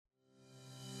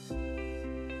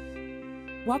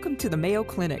Welcome to the Mayo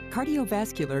Clinic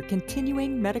Cardiovascular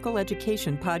Continuing Medical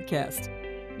Education Podcast.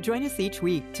 Join us each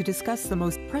week to discuss the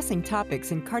most pressing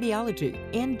topics in cardiology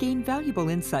and gain valuable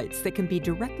insights that can be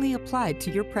directly applied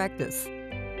to your practice.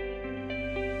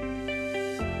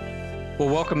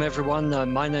 Well, welcome everyone.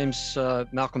 My name's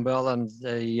Malcolm Bell. I'm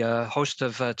the host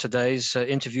of today's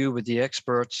interview with the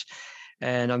experts.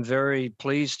 And I'm very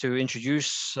pleased to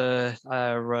introduce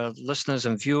our listeners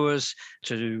and viewers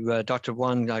to Dr.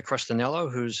 Juan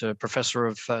Crestaniello, who's a professor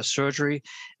of surgery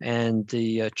and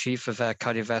the chief of our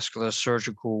cardiovascular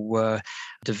surgical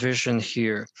division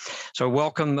here. So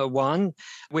welcome, Juan.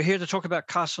 We're here to talk about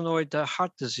carcinoid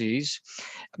heart disease.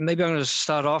 Maybe I'm going to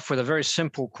start off with a very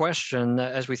simple question.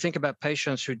 As we think about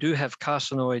patients who do have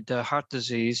carcinoid heart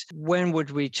disease, when would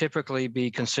we typically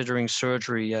be considering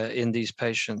surgery in these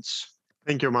patients?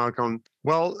 Thank you, Malcolm.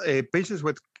 Well, patients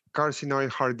with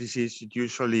carcinoid heart disease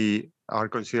usually are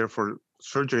considered for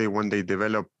surgery when they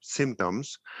develop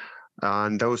symptoms.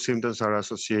 And those symptoms are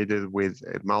associated with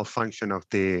a malfunction of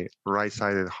the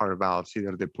right-sided heart valves,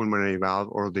 either the pulmonary valve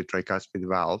or the tricuspid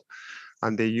valve.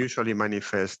 And they usually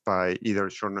manifest by either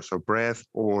shortness of breath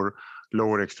or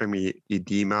lower extremity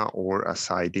edema or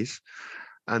ascites.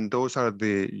 And those are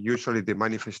usually the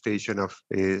manifestation of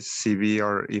a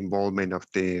severe involvement of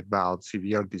the valve,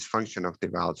 severe dysfunction of the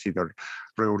valves, either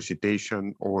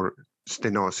regurgitation or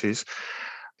stenosis,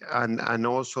 and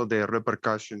also the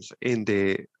repercussions in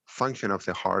the function of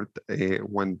the heart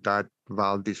when that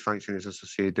valve dysfunction is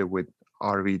associated with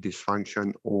RV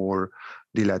dysfunction or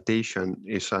dilatation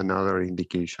is another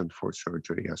indication for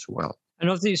surgery as well. And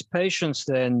of these patients,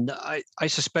 then, I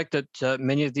suspect that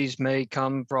many of these may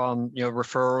come from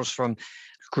referrals from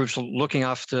groups looking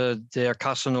after their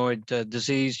carcinoid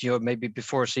disease, maybe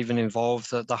before it's even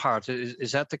involved the heart.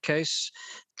 Is that the case?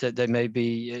 That they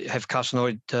maybe have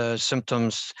carcinoid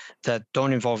symptoms that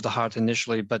don't involve the heart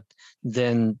initially, but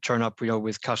then turn up,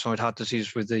 with carcinoid heart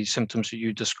disease with the symptoms that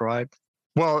you described?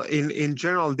 Well, in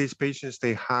general, these patients,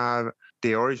 they have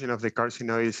the origin of the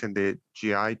carcinoids in the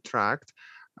GI tract.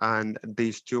 And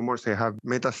these tumors, they have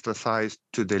metastasized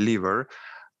to the liver,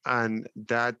 and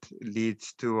that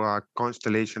leads to a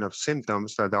constellation of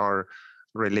symptoms that are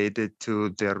related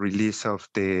to the release of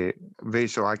the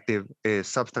vasoactive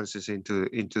substances into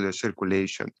the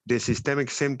circulation. The systemic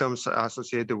symptoms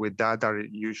associated with that are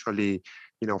usually,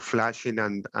 flushing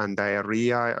and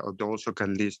diarrhea. It also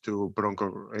can lead to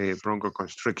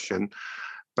bronchoconstriction.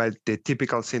 But the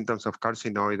typical symptoms of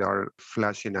carcinoid are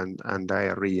flushing and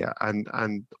diarrhea.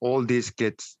 And all this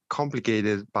gets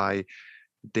complicated by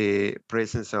the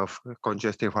presence of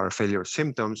congestive heart failure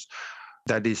symptoms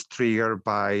that is triggered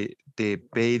by the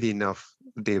bathing of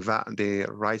the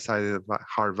right-sided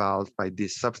heart valve by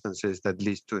these substances that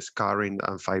leads to scarring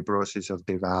and fibrosis of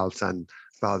the valves and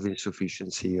valve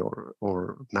insufficiency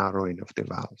or narrowing of the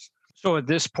valves. So at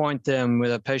this point, then,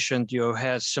 with a patient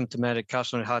has symptomatic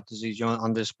carcinoid heart disease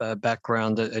on this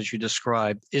background, as you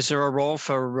described, is there a role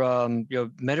for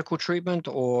medical treatment,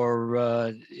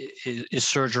 or is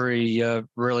surgery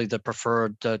really the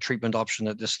preferred treatment option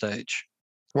at this stage?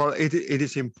 Well, it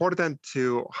is important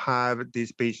to have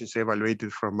these patients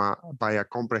evaluated by a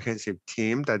comprehensive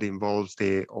team that involves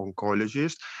the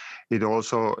oncologist. It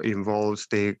also involves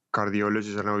the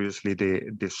cardiologist and obviously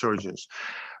the surgeons.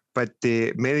 But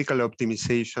the medical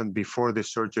optimization before the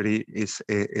surgery is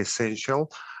essential,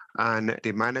 and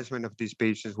the management of these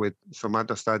patients with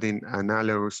somatostatin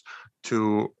analogs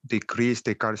to decrease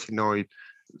the carcinoid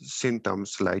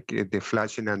symptoms like the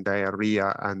flushing and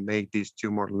diarrhea and make this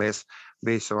tumor less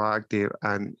vasoactive,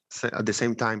 and at the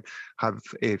same time have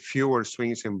fewer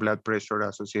swings in blood pressure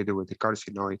associated with the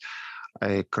carcinoid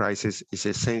crisis is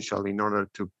essential in order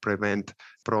to prevent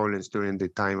problems during the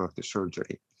time of the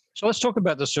surgery. So let's talk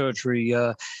about the surgery.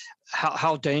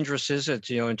 How dangerous is it,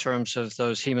 in terms of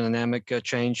those hemodynamic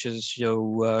changes,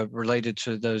 related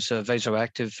to those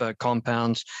vasoactive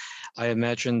compounds? I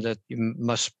imagine that you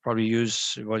must probably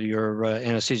use, your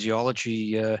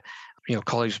anesthesiology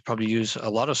colleagues probably use a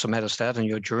lot of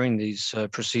somatostatin during these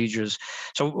procedures.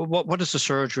 So what does the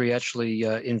surgery actually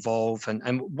involve,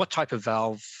 and what type of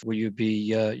valve will you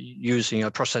be using,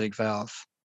 a prosthetic valve?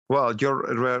 Well,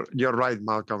 you're right,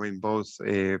 Malcolm, in both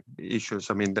issues.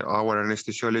 I mean, our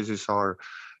anesthesiologists are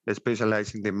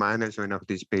specialized in the management of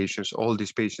these patients. All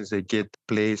these patients, they get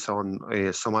placed on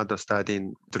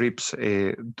somatostatin drips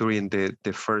during the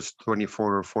first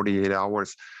 24 or 48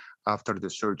 hours after the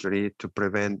surgery to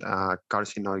prevent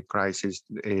carcinoid crisis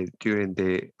during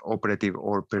the operative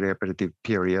or perioperative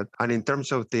period. And in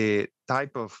terms of the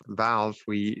type of valve,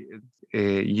 we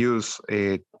use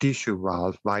a tissue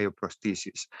valve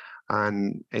bioprosthesis.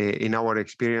 And in our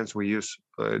experience, we use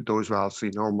those valves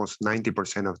in almost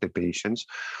 90% of the patients.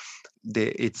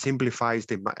 It simplifies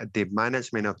the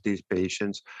management of these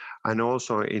patients. And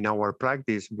also in our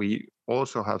practice, we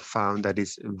also have found that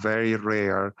it's very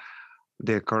rare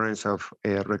the recurrence of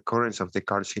the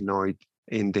carcinoid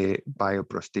in the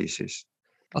bioprosthesis.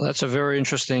 Well, that's a very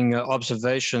interesting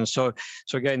observation. So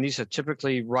again, these are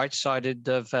typically right-sided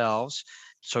valves.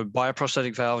 So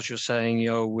bioprosthetic valves, you're saying,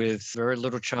 with very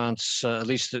little chance, at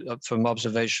least from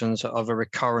observations, of a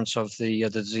recurrence of the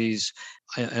disease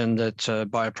and that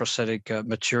bioprosthetic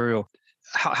material.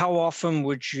 How often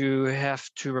would you have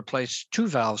to replace two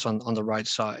valves on the right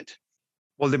side?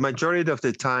 Well, the majority of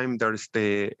the time, there's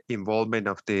the involvement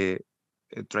of the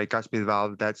tricuspid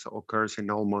valve that occurs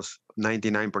in almost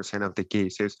 99% of the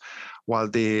cases, while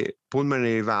the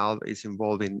pulmonary valve is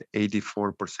involved in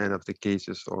 84% of the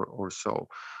cases or so.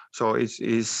 So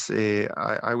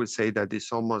I would say that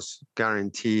it's almost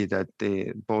guaranteed that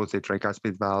both the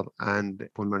tricuspid valve and the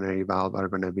pulmonary valve are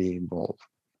going to be involved.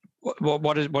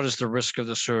 What is the risk of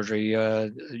the surgery?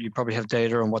 You probably have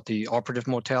data on what the operative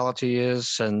mortality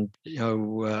is, and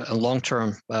a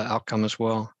long-term outcome as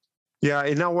well. Yeah,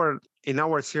 in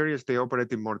our series, the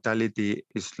operative mortality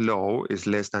is low, is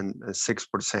less than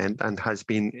 6%, and has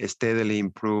been steadily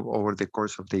improved over the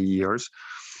course of the years.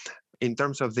 In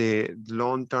terms of the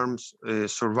long-term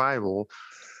survival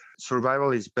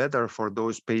is better for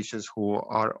those patients who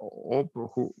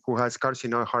has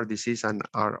carcinoid heart disease and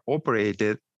are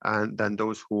operated than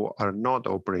those who are not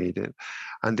operated.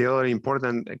 And the other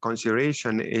important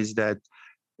consideration is that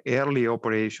early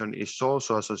operation is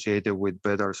also associated with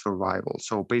better survival.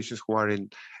 So patients who are in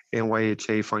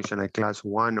NYHA functional class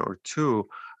 1 or 2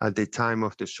 at the time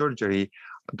of the surgery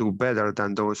do better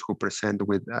than those who present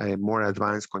with more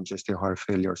advanced congestive heart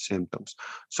failure symptoms.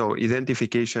 So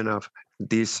identification of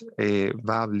these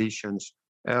valve lesions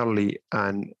early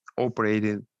and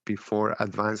operated before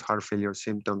advanced heart failure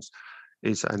symptoms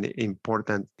is an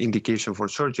important indication for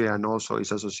surgery, and also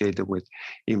is associated with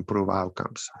improved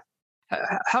outcomes.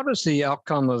 How does the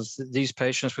outcome of these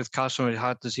patients with carcinoid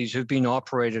heart disease who've been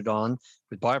operated on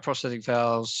with bioprosthetic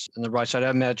valves on the right side? I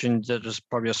imagine that there's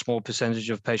probably a small percentage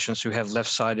of patients who have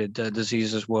left-sided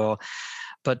disease as well.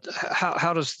 But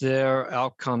how does their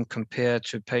outcome compare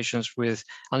to patients with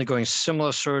undergoing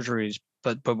similar surgeries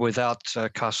but without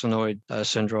carcinoid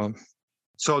syndrome?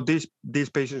 So these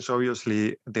patients,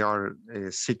 obviously, they are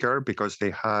sicker because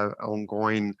they have an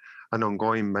ongoing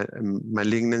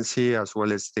malignancy, as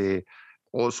well as they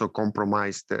also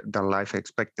compromise their life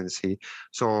expectancy.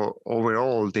 So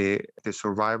overall, the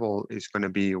survival is going to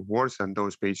be worse than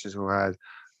those patients who had,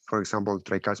 for example,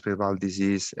 tricuspid valve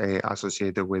disease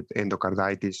associated with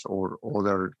endocarditis or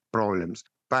other problems.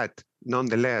 But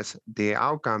nonetheless, the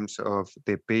outcomes of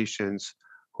the patients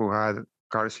who had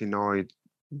carcinoid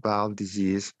valve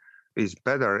disease is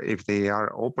better if they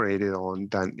are operated on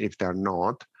than if they're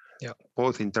not,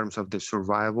 both in terms of the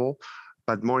survival,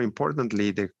 but more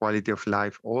importantly, the quality of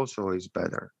life also is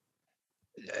better.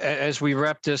 As we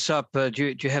wrap this up,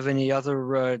 do you have any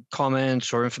other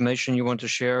comments or information you want to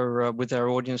share with our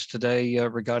audience today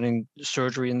regarding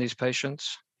surgery in these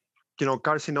patients?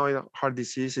 Carcinoid heart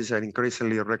disease is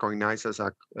increasingly recognized as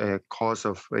a cause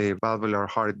of valvular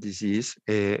heart disease.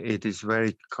 It is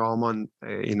very common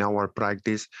in our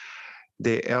practice.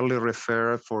 The early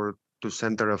referral to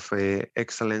Center of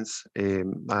Excellence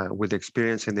with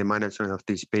experience in the management of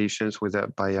these patients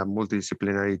by a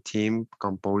multidisciplinary team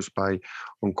composed by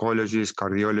oncologists,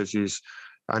 cardiologists,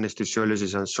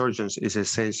 anesthesiologists, and surgeons is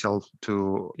essential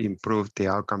to improve the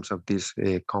outcomes of these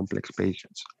complex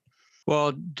patients.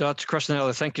 Well, Dr.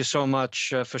 Crescenella, thank you so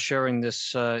much for sharing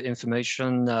this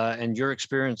information and your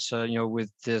experience,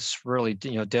 with this really,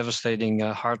 devastating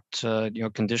heart,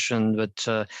 condition.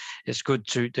 But it's good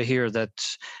to hear that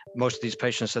most of these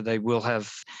patients, that they will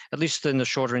have, at least in the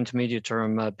shorter intermediate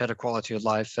term, better quality of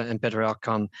life and better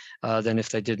outcome than if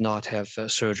they did not have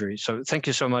surgery. So thank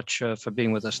you so much for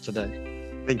being with us today.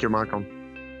 Thank you, Malcolm.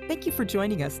 Thank you for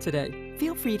joining us today.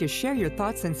 Feel free to share your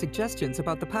thoughts and suggestions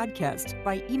about the podcast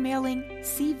by emailing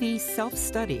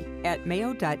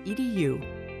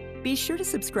cvselfstudy@mayo.edu. Be sure to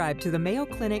subscribe to the Mayo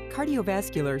Clinic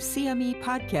Cardiovascular CME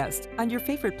podcast on your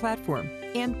favorite platform,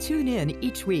 and tune in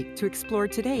each week to explore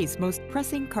today's most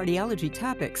pressing cardiology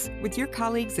topics with your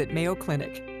colleagues at Mayo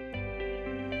Clinic.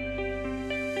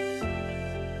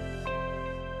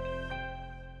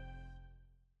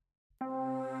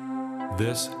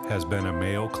 This has been a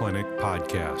Mayo Clinic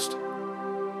podcast.